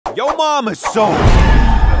Yo mama's so evil.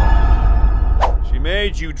 She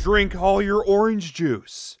made you drink all your orange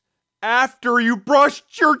juice after you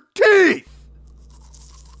brushed your teeth.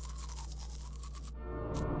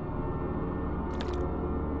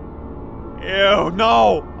 Ew,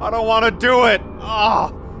 no, I don't want to do it.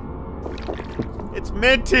 Ah, it's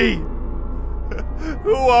minty.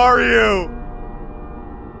 Who are you?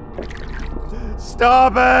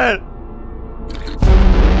 Stop it.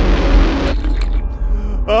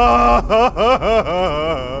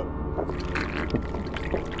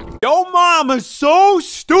 Yo mama's so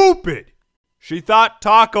stupid. She thought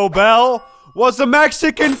Taco Bell was a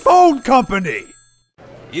Mexican phone company.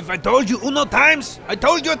 If I told you uno times, I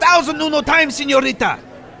told you 1,000 uno times, señorita.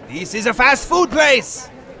 This is a fast food place.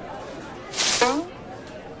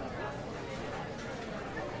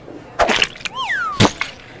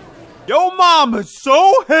 Yo mama's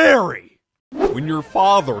so hairy. When your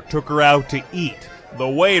father took her out to eat, the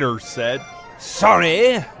waiter said,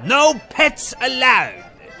 Sorry, no pets allowed.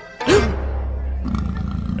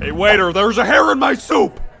 Hey waiter, there's a hair in my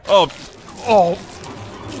soup. Oh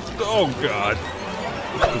God.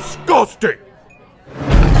 Disgusting.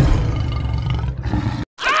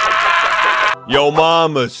 Yo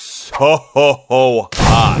mama's so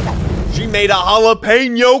hot. She made a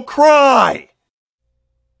jalapeno cry.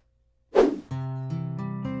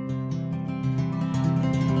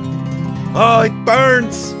 Oh, it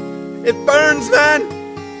burns! It burns, man!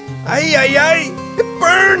 Ay, ay, ay! It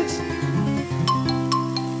burns!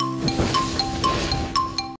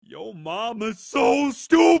 Yo mama's so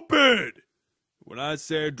stupid! When I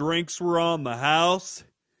said drinks were on the house,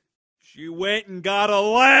 she went and got a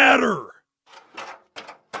ladder!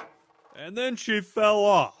 And then she fell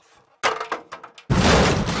off.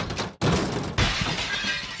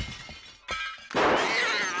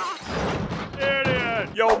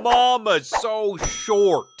 Yo mama's so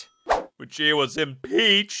short. When she was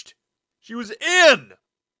impeached, she was in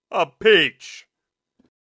a peach.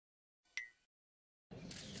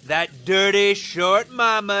 That dirty short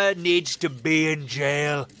mama needs to be in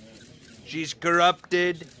jail. She's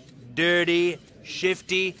corrupted, dirty,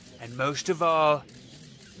 shifty, and most of all,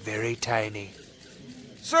 very tiny.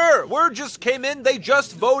 Sir, word just came in. They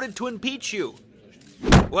just voted to impeach you.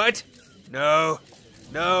 What? No,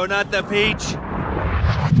 not the peach.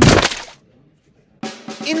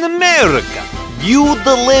 In America, you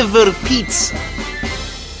deliver pizza.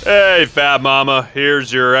 Hey, fat mama,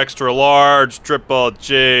 here's your extra large, triple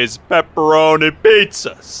cheese, pepperoni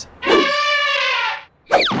pizzas.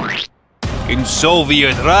 In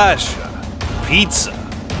Soviet Russia, pizza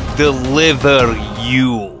deliver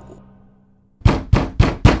you.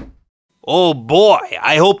 Oh boy,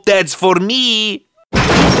 I hope that's for me.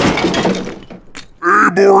 Hey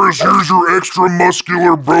Boris, here's your extra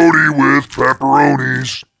muscular Brody with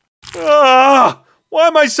pepperonis. Ah, why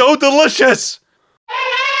am I so delicious?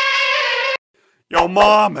 Yo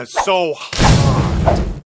mom is so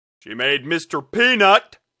hot. She made Mr.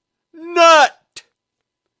 Peanut nut.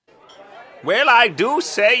 Well, I do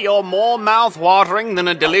say you're more mouth-watering than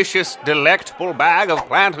a delicious, delectable bag of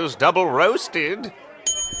Planters double roasted.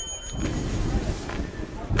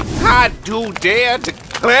 I do dare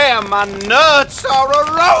declare my nuts are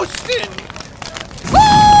a-roasting!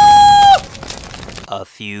 A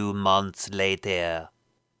few months later.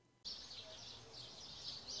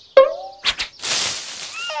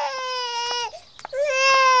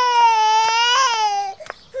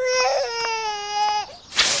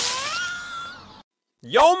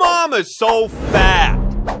 Yo mom is so fat.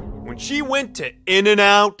 When she went to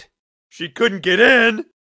In-N-Out, she couldn't get in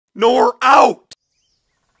nor out.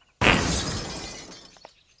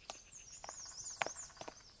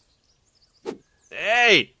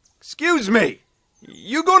 Hey, excuse me.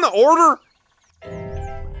 You gonna order?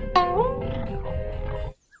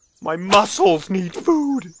 My muscles need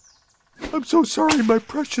food. I'm so sorry, my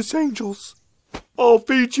precious angels. I'll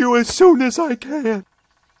feed you as soon as I can.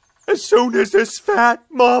 As soon as this fat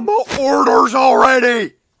mama orders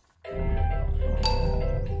already.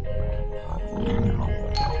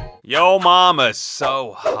 Yo mama's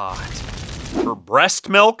so hot. Her breast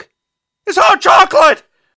milk is hot chocolate!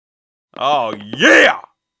 Oh yeah!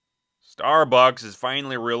 Starbucks is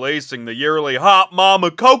finally releasing the yearly Hot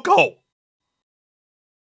Mama Cocoa.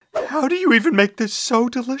 How do you even make this so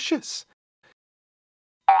delicious?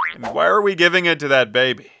 And why are we giving it to that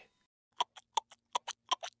baby?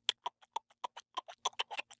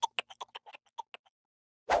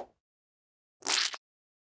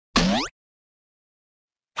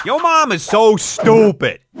 Yo mom is so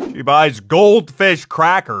stupid. She buys goldfish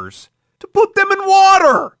crackers to put them in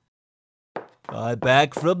water. I'm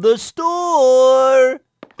back from the store.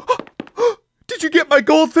 Did you get my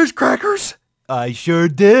goldfish crackers? I sure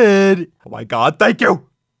did. Oh my god, thank you.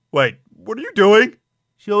 Wait, what are you doing?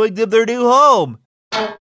 Showing them their new home.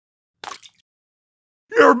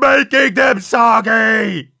 You're making them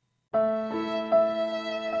soggy!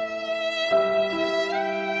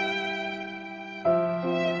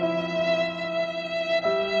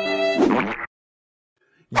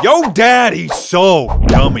 Yo daddy's so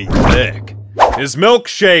gummy thick. His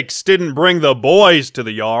milkshakes didn't bring the boys to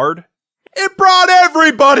the yard. It brought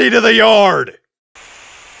everybody to the yard!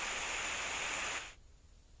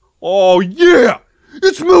 Oh yeah!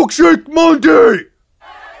 It's Milkshake Monday!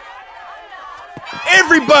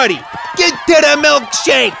 Everybody, get to the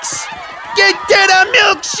milkshakes! Get to the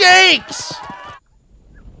milkshakes!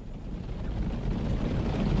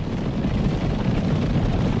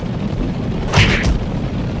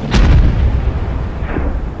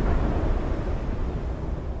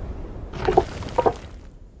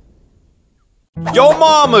 Yo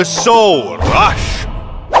mama's so rush.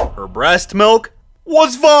 Her breast milk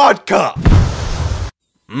was vodka.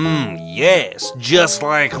 Yes, just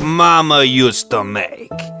like Mama used to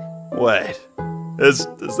make. Wait, is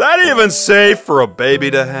that even safe for a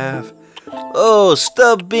baby to have? Oh,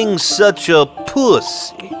 stop being such a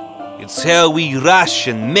pussy. It's how we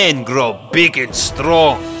Russian men grow big and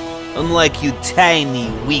strong. Unlike you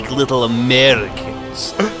tiny, weak little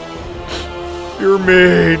Americans. You're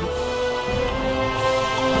mean.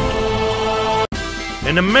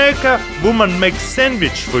 In America, woman makes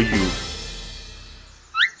sandwich for you.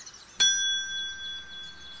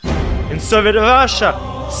 In Soviet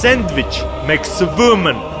Russia, sandwich makes a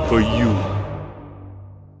woman for you.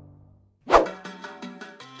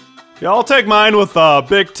 Yeah, I'll take mine with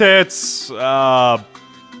big tits,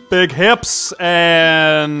 big hips,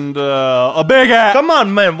 and a big ass. Come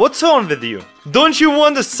on, man, what's wrong with you? Don't you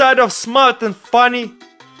want the side of smart and funny?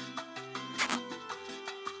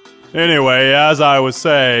 Anyway, as I was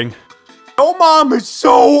saying, Your mom is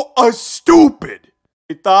so stupid.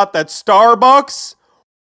 he thought that Starbucks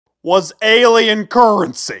was alien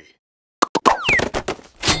currency.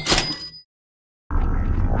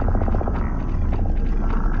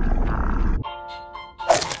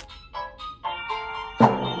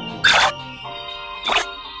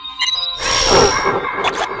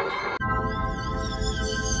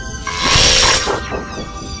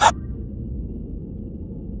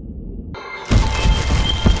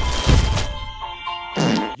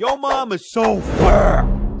 Your mom is so fat.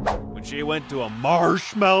 When she went to a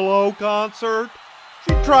Marshmallow concert,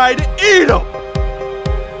 she tried to eat them.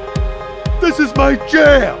 This is my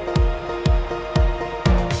jam.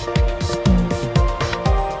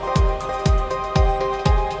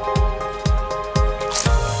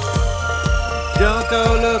 Don't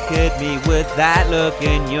go look at me with that look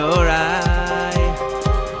in your eye.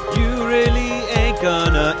 You really ain't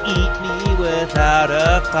gonna eat me without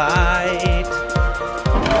a fight.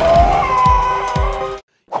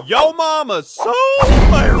 Yo mama's so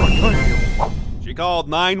American. She called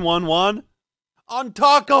 911 on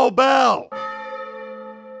Taco Bell.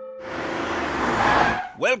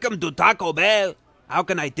 Welcome to Taco Bell. How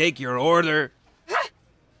can I take your order?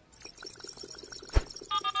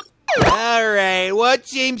 Alright, what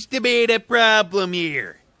seems to be the problem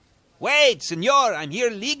here? Wait, senor, I'm here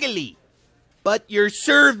legally. But you're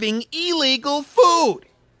serving illegal food.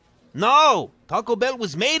 No, Taco Bell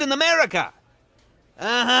was made in America.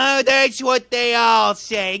 Uh-huh, that's what they all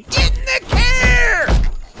say. Get in the car!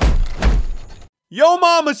 Yo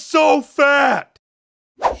mama's so fat.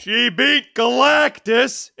 She beat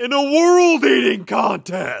Galactus in a world eating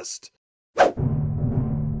contest.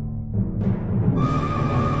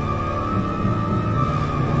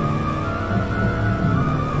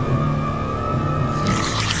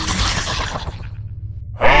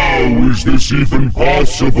 How is this even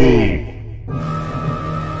possible?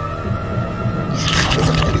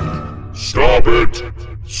 Stop it!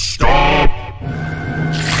 Stop!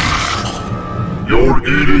 You're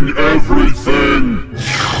eating everything!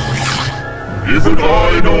 Even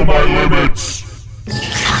I know my limits!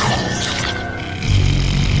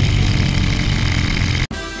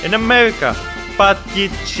 In America, fat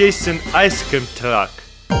kid chasing ice cream truck.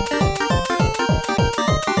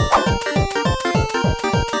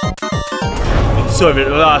 In Soviet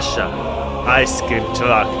Russia, ice cream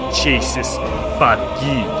truck chases fat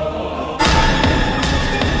kid.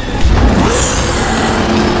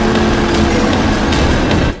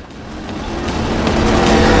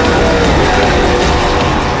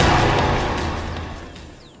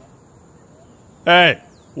 Hey,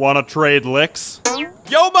 wanna trade licks?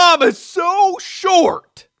 Yo mama's so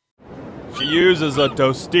short. She uses a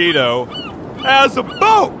Tostito as a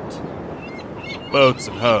boat. Boats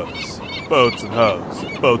and hoes. Boats and hoes.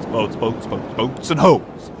 Boats, boats, boats, boats, boats and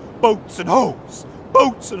hoes. Boats and hoes.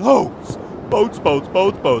 Boats and hoes. Boats, boats,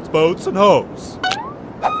 boats, boats, boats and hoes.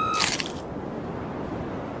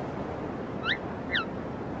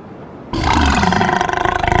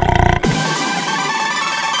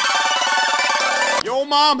 Yo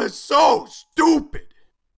mom is so stupid.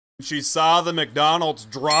 She saw the McDonald's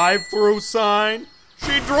drive-through sign.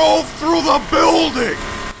 She drove through the building.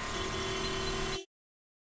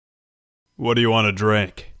 What do you want to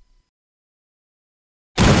drink?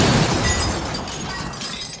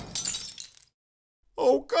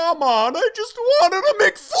 Oh, come on. I just wanted a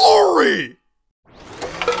McFlurry.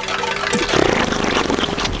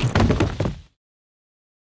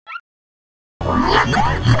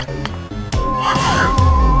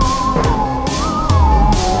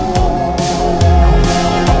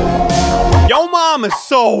 Yo mom is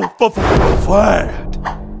so fat.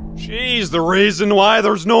 She's the reason why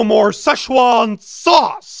there's no more Szechuan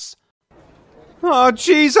sauce. Oh,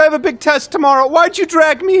 jeez, I have a big test tomorrow. Why'd you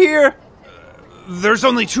drag me here? There's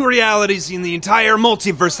only 2 realities in the entire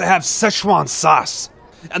multiverse that have Szechuan sauce.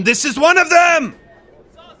 And this is one of them!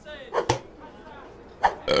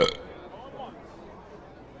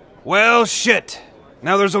 Well, shit.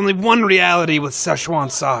 Now there's only one reality with Szechuan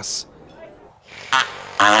sauce.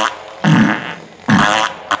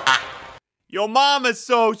 Your mom is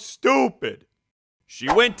so stupid. She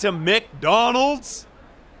went to McDonald's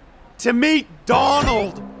to meet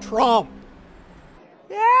Donald Trump.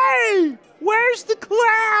 Hey! Where's the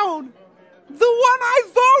clown? The one I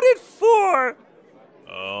voted for!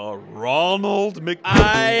 Ronald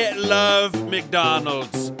I love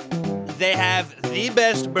McDonald's. They have the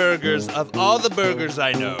best burgers of all the burgers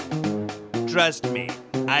I know. Trust me,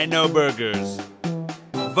 I know burgers.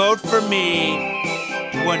 Vote for me,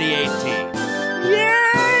 2018.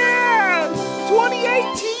 Yeah!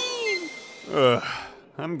 2018!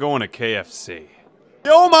 I'm going to KFC.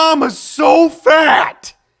 Yo mama's so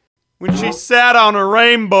fat! When she sat on a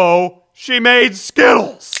rainbow, she made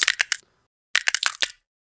Skittles.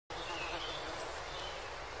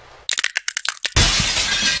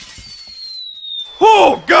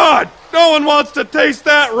 Oh God! No one wants to taste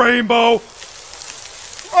that rainbow!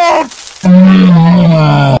 Oh!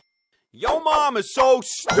 Yo mom is so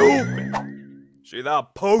stupid. She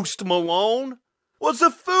thought Post Malone was a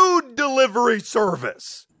food delivery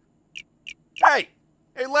service. Hey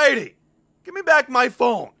lady, give me back my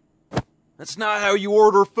phone. That's not how you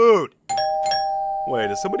order food.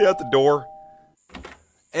 Wait, is somebody at the door?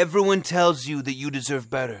 Everyone tells you that you deserve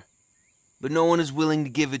better, but no one is willing to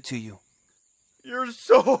give it to you. You're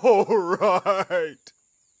so right.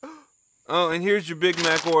 Oh, and here's your Big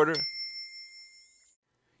Mac order.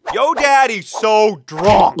 Yo daddy's so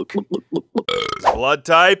drunk. His blood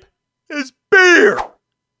type is beer.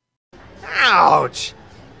 Ouch.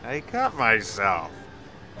 I cut myself.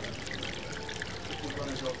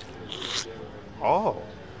 Oh.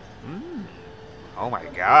 Oh my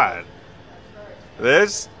God.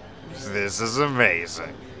 This is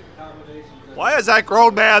amazing. Why is that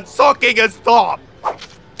grown man sucking his thumb?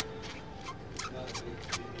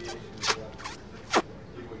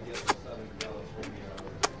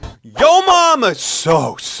 Yo mama's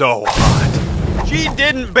so hot. She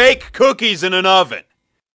didn't bake cookies in an oven.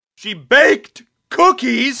 She baked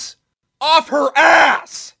cookies off her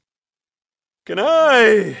ass. Can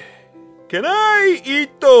I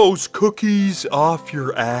eat those cookies off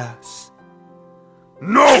your ass?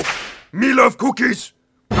 No! Me love cookies!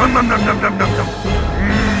 Nom nom nom nom nom nom nom!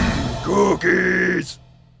 Cookies!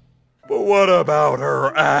 But what about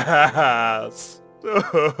her ass?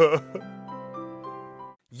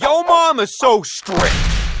 Yo mom is so strict.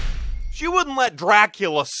 She wouldn't let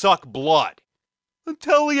Dracula suck blood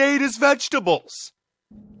until he ate his vegetables.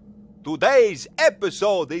 Today's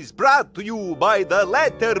episode is brought to you by the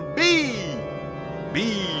letter B.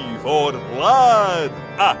 B for blood.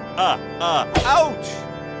 Ouch.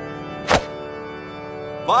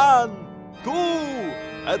 1, 2.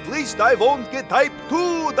 At least I won't get type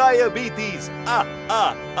 2 diabetes. Wait,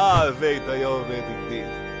 I already did.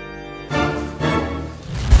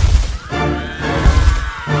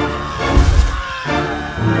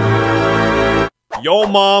 Yo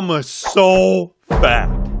mama's so fat.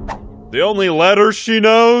 The only letters she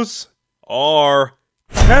knows are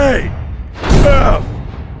K, F,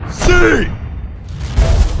 C.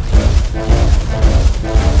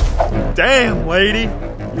 Damn, lady.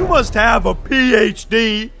 You must have a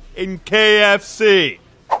PhD in KFC.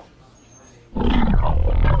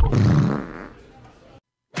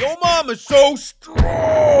 Your mom is so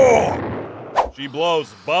strong. She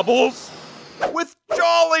blows bubbles with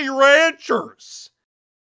Jolly Ranchers!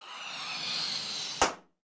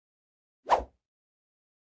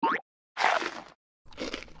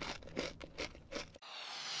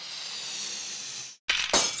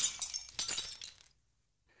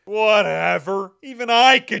 Whatever. Even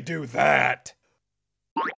I could do that.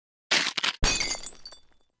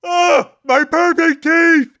 Ah! My perfect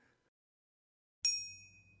teeth!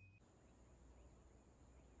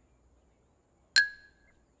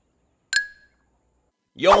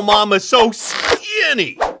 Yo mama's so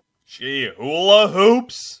skinny! She hula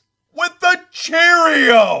hoops with the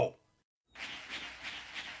Cheerio!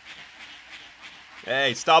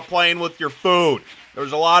 Hey, stop playing with your food.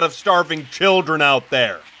 There's a lot of starving children out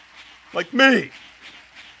there. Like me.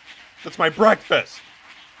 That's my breakfast.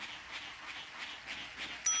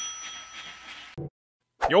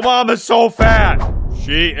 Yo mama's so fat!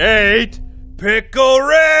 She ate Pickle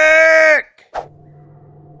Rick!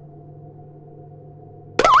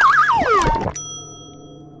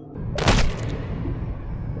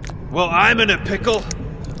 Well, I'm in a pickle.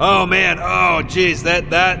 Oh man, oh jeez,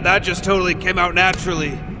 that just totally came out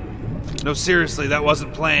naturally. No, seriously, that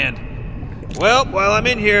wasn't planned. Well, while I'm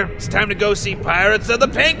in here, it's time to go see Pirates of the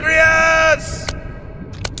Pancreas!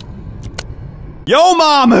 Yo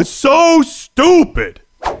mama's so stupid!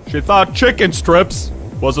 She thought chicken strips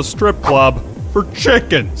was a strip club for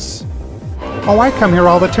chickens. Oh, I come here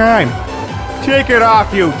all the time. Take it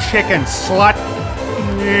off, you chicken slut.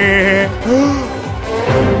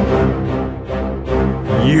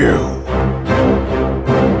 You.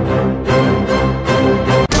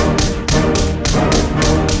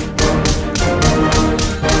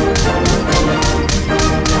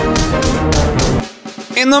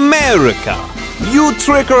 In America, you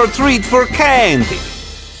trick or treat for candy.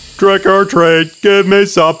 Trick or treat, give me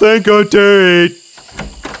something good to eat.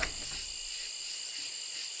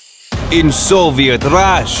 In Soviet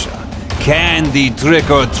Russia, candy trick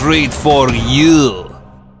or treat for you.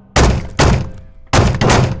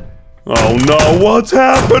 Oh no, what's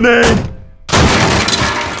happening?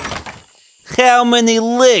 How many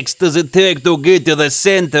licks does it take to get to the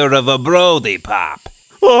center of a Brody Pop?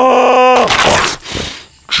 Oh!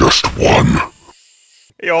 Just one.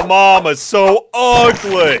 Your mama's so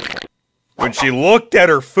ugly. When she looked at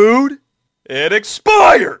her food, it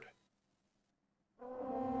expired.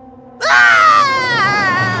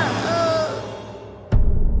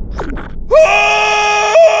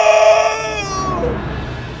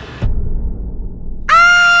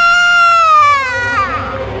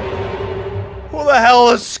 Who the hell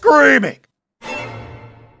is screaming?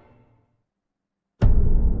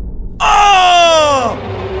 Oh!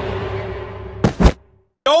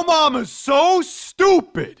 Yo mama's so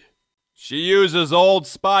stupid. She uses Old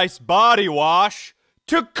Spice body wash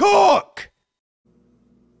to cook.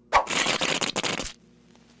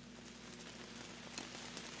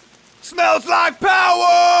 Smells like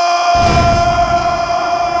power!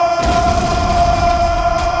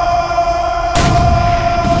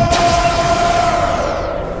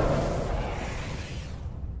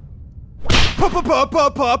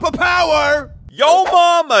 Power! Yo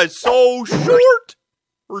mama's so short.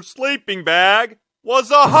 Her sleeping bag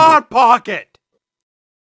was a Hot Pocket.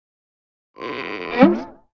 Ah,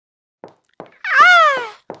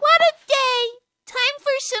 what a day! Time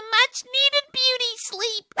for some much needed beauty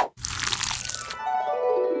sleep.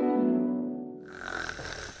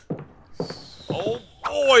 Oh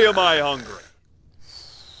boy, am I hungry.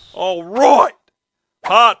 All right,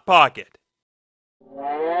 Hot Pocket.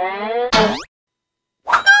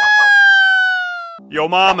 Yo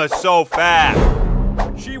mama's so fat.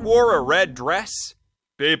 She wore a red dress.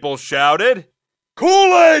 People shouted,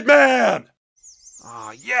 Kool-Aid Man!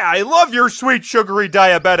 Oh yeah, I love your sweet sugary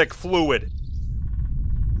diabetic fluid.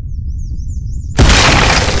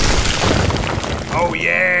 Oh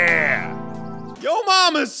yeah! Yo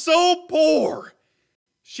mama's so poor.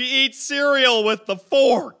 She eats cereal with the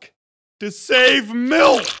fork to save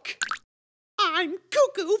milk. I'm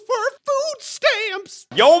cuckoo for food stamps.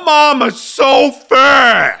 Yo mama's so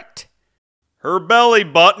fat. Her belly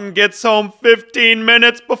button gets home 15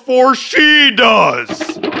 minutes before she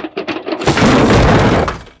does.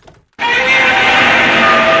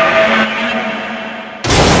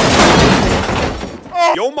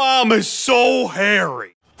 Yo mama's so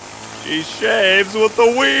hairy. She shaves with the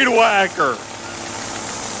weed whacker.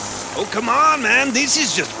 Oh, come on, man. This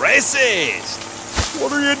is just racist.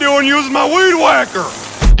 What are you doing using my weed whacker?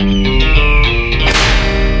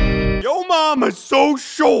 Yo mama's so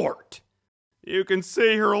short. You can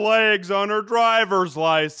see her legs on her driver's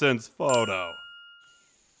license photo.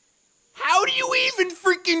 How do you even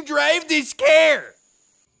freaking drive this car?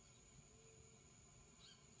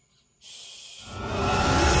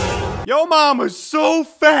 Yo mama's so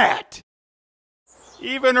fat!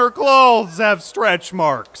 Even her clothes have stretch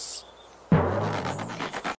marks.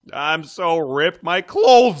 I'm so ripped, my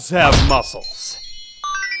clothes have muscles.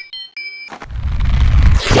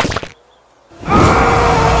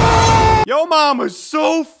 Yo mama's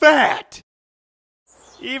so fat!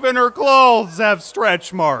 Even her clothes have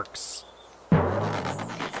stretch marks.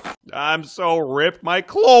 I'm so ripped, my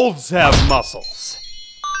clothes have muscles.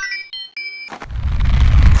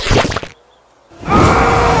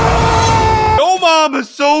 Yo mama's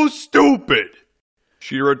so stupid!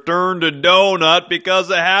 She returned a donut because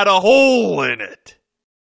it had a hole in it.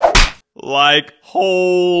 Like,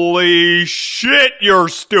 holy shit, you're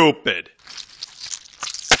stupid!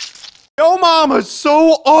 Yo mama's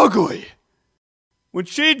so ugly! When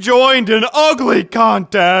she joined an ugly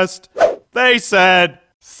contest, they said,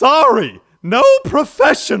 sorry, no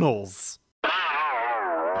professionals.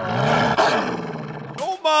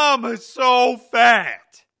 Yo mama's so fat.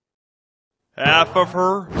 Half of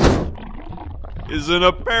her is in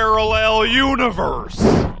a parallel universe.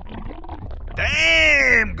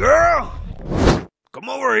 Damn, girl! Come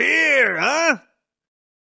over here, huh?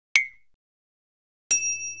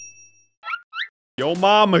 Yo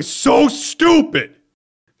mama's so stupid.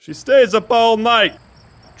 She stays up all night,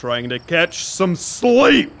 trying to catch some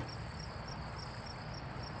sleep.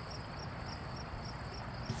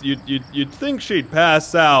 You'd think she'd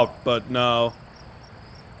pass out, but no.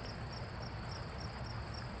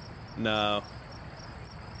 No.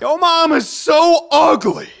 Yo mama's so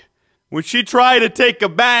ugly. When she tried to take a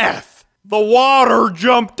bath, the water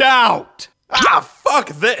jumped out. Ah, fuck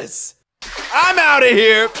this. I'm out of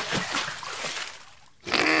here.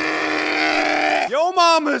 Yo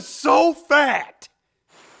mama's so fat.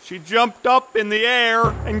 She jumped up in the air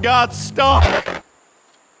and got stuck.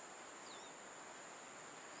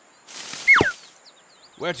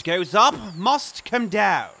 What goes up must come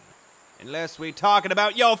down. Unless we're talking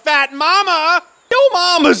about your fat mama. Yo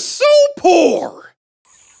mama's so poor.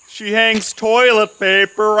 She hangs toilet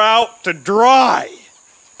paper out to dry.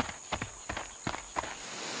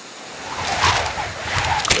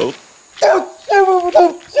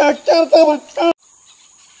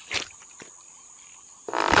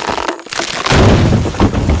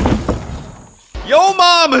 Yo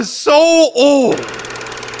mama's so old.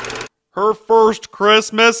 Her first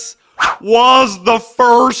Christmas was the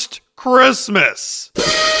first Christmas.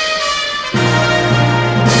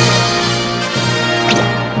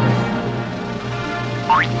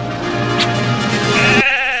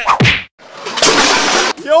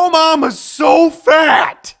 Yo mama's so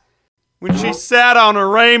fat. When she sat on a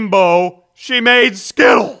rainbow, she made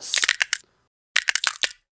Skittles.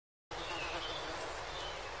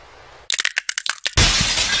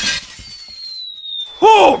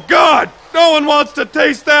 Oh, God! No one wants to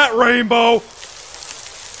taste that rainbow!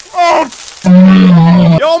 Oh!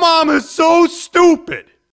 Yo mama's so stupid!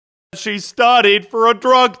 She studied for a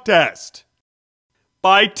drug test.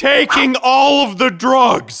 By taking all of the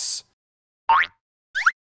drugs.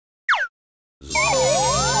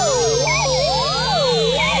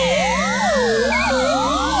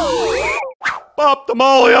 Pop the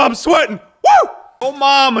molly, I'm sweating! Woo! Yo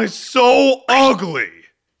mama's so ugly!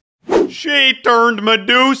 She turned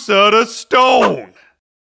Medusa to stone.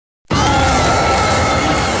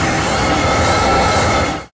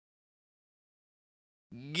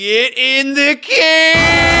 Get in the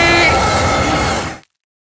cage!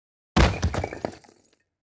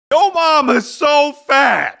 Yo mama's so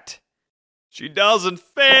fat. She doesn't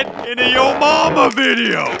fit in a Yo Mama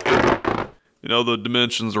video. You know, the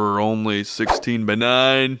dimensions are only 16 by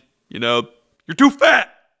 9. You know, you're too fat.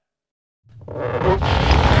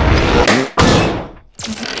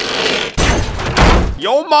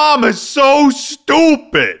 Yo mama's so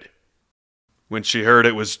stupid. When she heard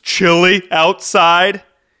it was chilly outside,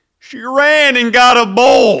 she ran and got a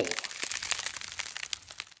bowl.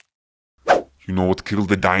 You know what killed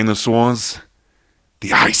the dinosaurs?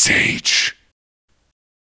 The Ice Age.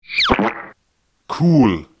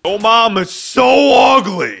 Cool. Yo mama's so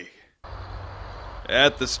ugly.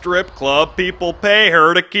 At the strip club, people pay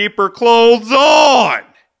her to keep her clothes on.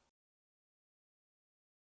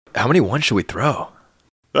 How many ones should we throw?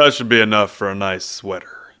 That should be enough for a nice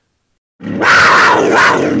sweater.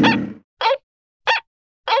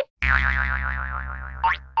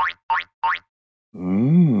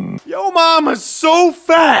 Yo mama's so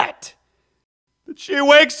fat that she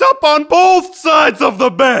wakes up on both sides of the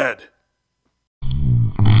bed.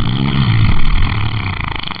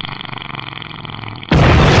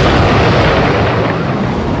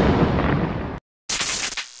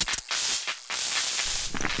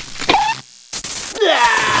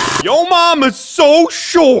 Yo mama's so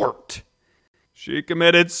short. She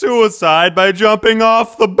committed suicide by jumping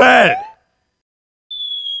off the bed.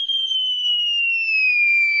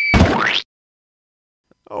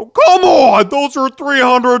 Oh, come on! Those are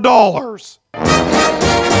 $300.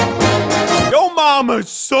 Yo mama's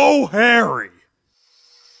so hairy.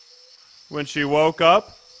 When she woke up,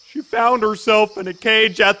 she found herself in a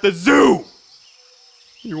cage at the zoo.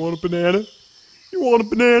 You want a banana? You want a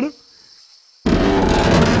banana?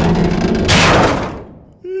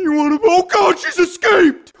 You want a... Oh God, she's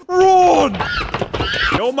escaped! Run!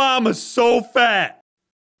 Yo mama's so fat.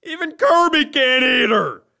 Even Kirby can't eat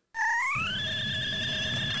her.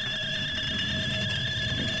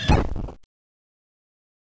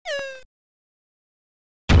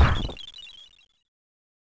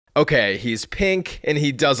 Okay, he's pink and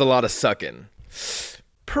he does a lot of sucking.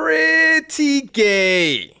 Pretty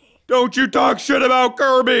gay. Don't you talk shit about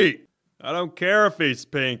Kirby! I don't care if he's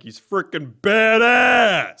pink, he's freaking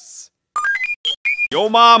badass! Yo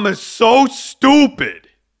mom is so stupid!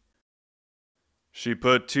 She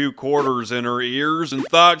put 2 quarters in her ears and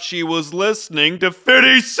thought she was listening to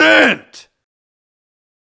 50 Cent!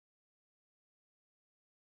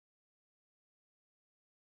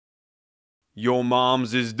 Yo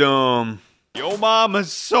mom's is dumb. Yo mom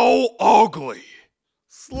is so ugly.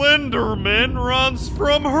 Slenderman runs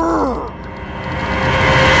from her.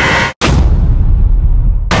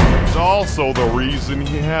 It's also the reason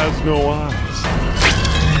he has no eyes.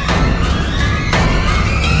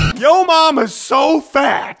 Yo mom is so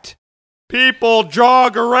fat. People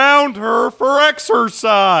jog around her for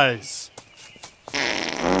exercise.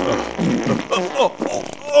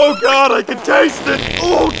 Oh God, I can taste it.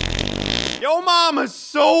 Oh. Yo mama's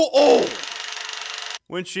so old.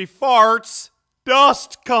 When she farts,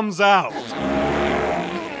 dust comes out.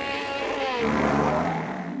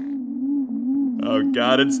 Oh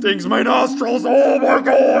God, it stings my nostrils. Oh my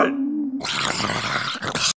God.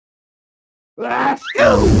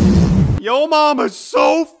 Yo mama's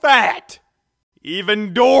so fat.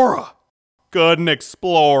 Even Dora couldn't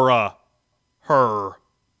explore her.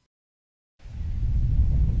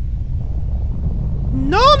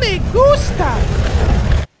 No me gusta.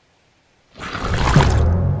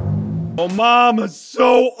 Oh, mama's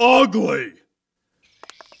so ugly.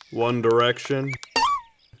 One direction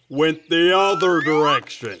went the other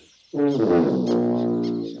direction.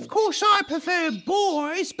 Of course I prefer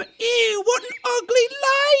boys, but ew, what an ugly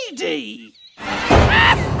lady.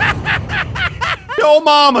 Yo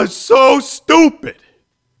mama's so stupid.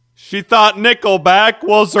 She thought Nickelback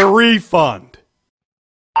was a refund.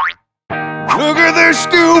 Look at this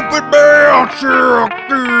stupid bounce.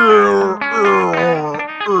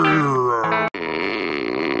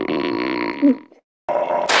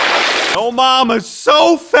 Yo mama's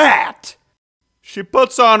so fat. She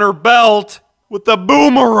puts on her belt with a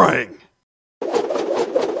boomerang.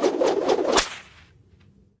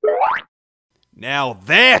 Now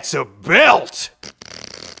that's a belt.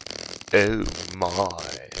 Oh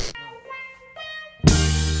my.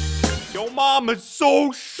 Yo mama's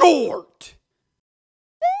so short.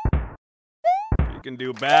 You can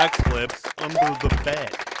do backflips under the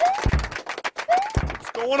bed.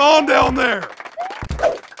 What's going on down there?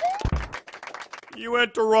 You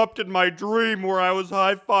interrupted my dream where I was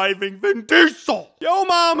high-fiving Vin Diesel. Yo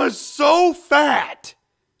mama's so fat.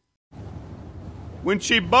 When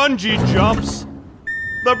she bungee jumps,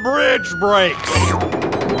 the bridge breaks.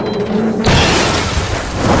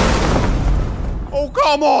 Oh,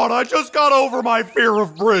 come on, I just got over my fear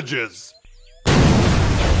of bridges.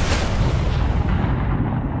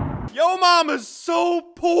 Yo mama's so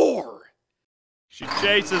poor. She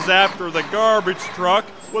chases after the garbage truck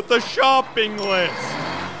with a shopping list.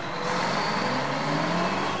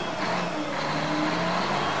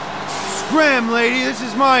 Scram, lady, this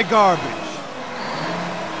is my garbage.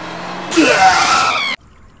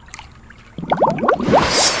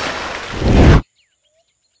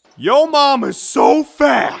 Yo mom is so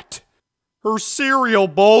fat. Her cereal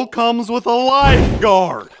bowl comes with a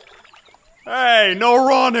lifeguard. Hey, no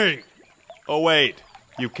running. Oh wait,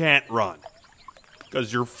 you can't run.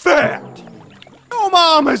 'Cause you're fat. Yo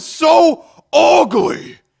mom is so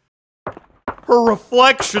ugly. Her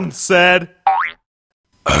reflection said,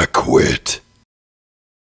 I quit.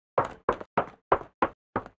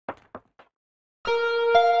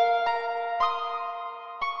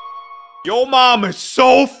 Yo mom is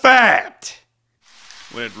so fat.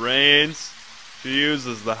 When it rains, she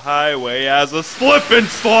uses the highway as a slip and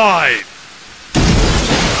slide.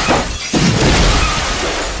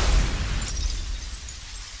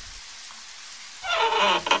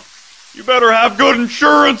 You better have good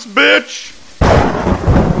insurance, bitch.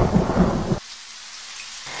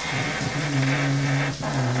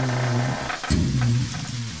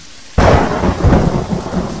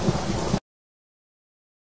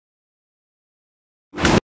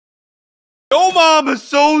 Yo mama's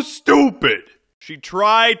so stupid. She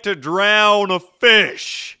tried to drown a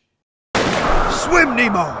fish. Swim,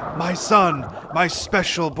 Nemo, my son, my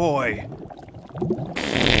special boy.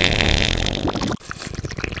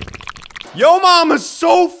 Yo mama's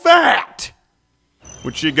so fat.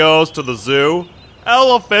 When she goes to the zoo,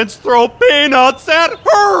 elephants throw peanuts at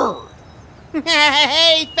her.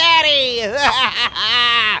 Hey, fatty!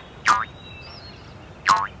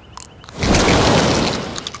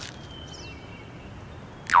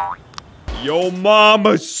 Yo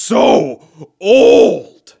mama's so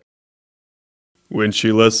old. When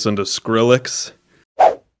she listened to Skrillex,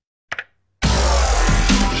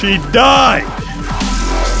 she died.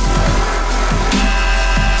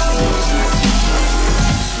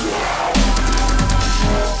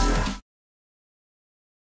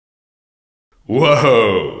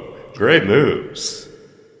 Whoa, great moves.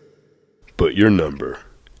 Put your number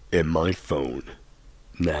in my phone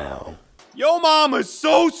now. Yo mama's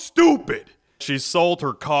so stupid. She sold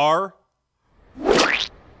her car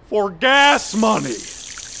for gas money.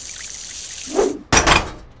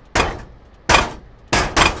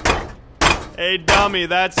 Hey dummy,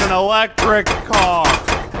 that's an electric car.